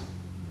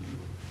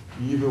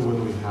it. Even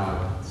when we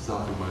have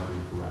stuff we might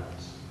regret.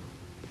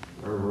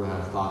 Or we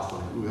have thoughts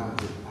like, ooh, that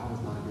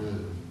was not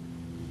good.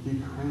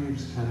 He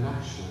craves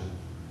connection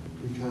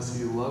because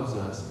he loves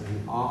us and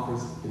he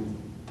offers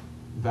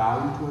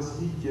value to us.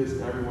 He gives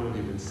every one of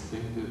you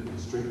instinctive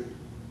strength.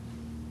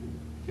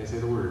 Can't say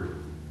the word.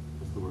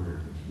 What's the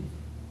word?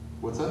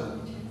 What's that?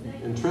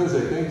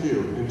 Intrinsic, thank you.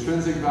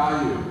 Intrinsic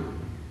value.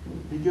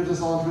 He gives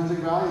us all intrinsic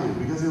value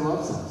because he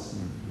loves us.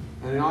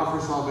 And he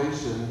offers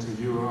salvation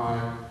to you or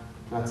I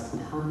that's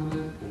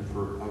permanent and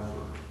forever.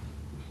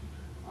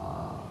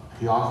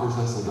 He offers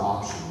us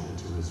adoption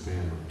into his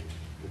family.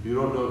 If you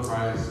don't know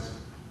Christ,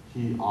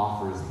 he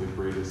offers the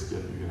greatest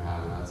gift you can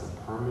have, and that's a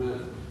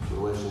permanent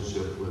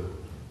relationship with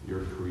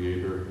your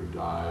Creator who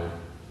died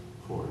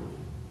for you.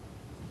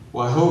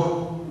 Well, I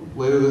hope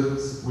later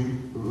this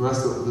week, the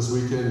rest of this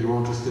weekend, you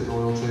won't just get an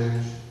oil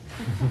change,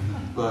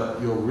 but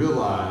you'll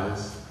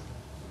realize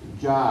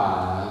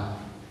God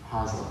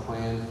has a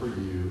plan for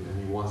you,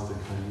 and he wants to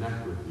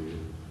connect with you.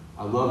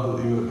 I love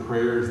even the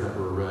prayers that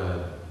were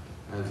read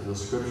and the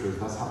scriptures.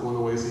 That's one of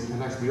the ways he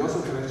connects. But he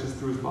also connects us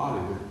through his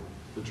body,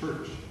 the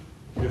church.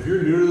 If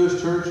you're new to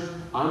this church,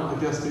 I'm a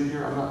guest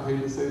here. I'm not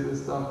paid to say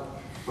this stuff.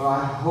 But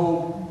I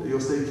hope that you'll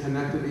stay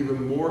connected,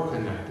 even more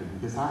connected,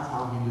 because that's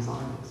how he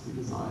designed us. He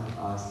designed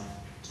us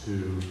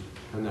to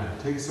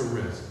connect. Take some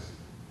risks.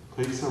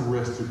 Take some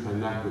risks to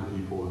connect with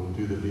people and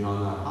do the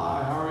beyond that.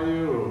 Hi, how are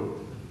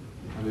you?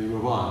 And then you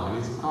move on. I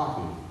need some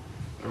coffee.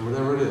 Or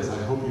whatever it is.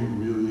 I hope you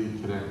really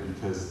connect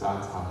because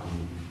that's how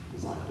he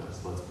designed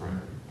us. Let's pray.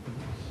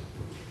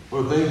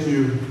 Lord, thank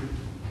you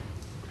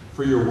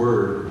for your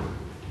word.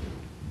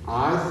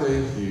 I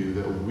thank you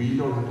that we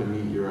don't have to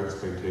meet your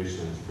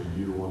expectations for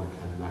you to want to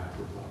connect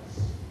with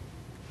us.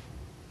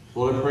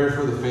 Lord, I pray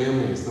for the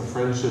families, the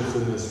friendships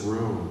in this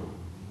room.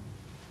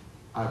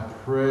 I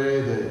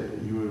pray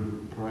that you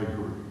would provide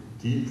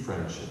deep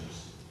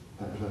friendships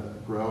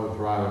that grow and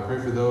thrive. I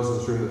pray for those in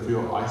this room that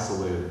feel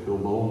isolated, feel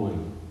lonely.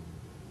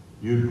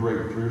 You'd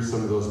break through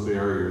some of those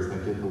barriers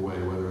that get in the way,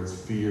 whether it's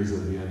fears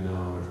of the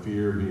unknown or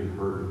fear of being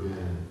hurt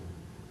again.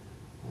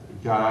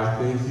 God, I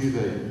thank you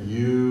that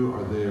you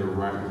are there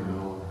right in the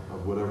middle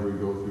of whatever we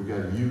go through.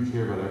 God, you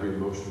care about every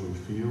emotion we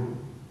feel.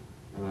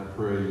 And I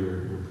pray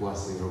your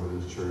blessing over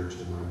this church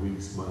in the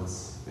weeks,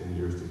 months, and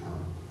years to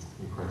come.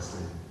 In Christ's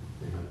name,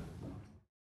 amen.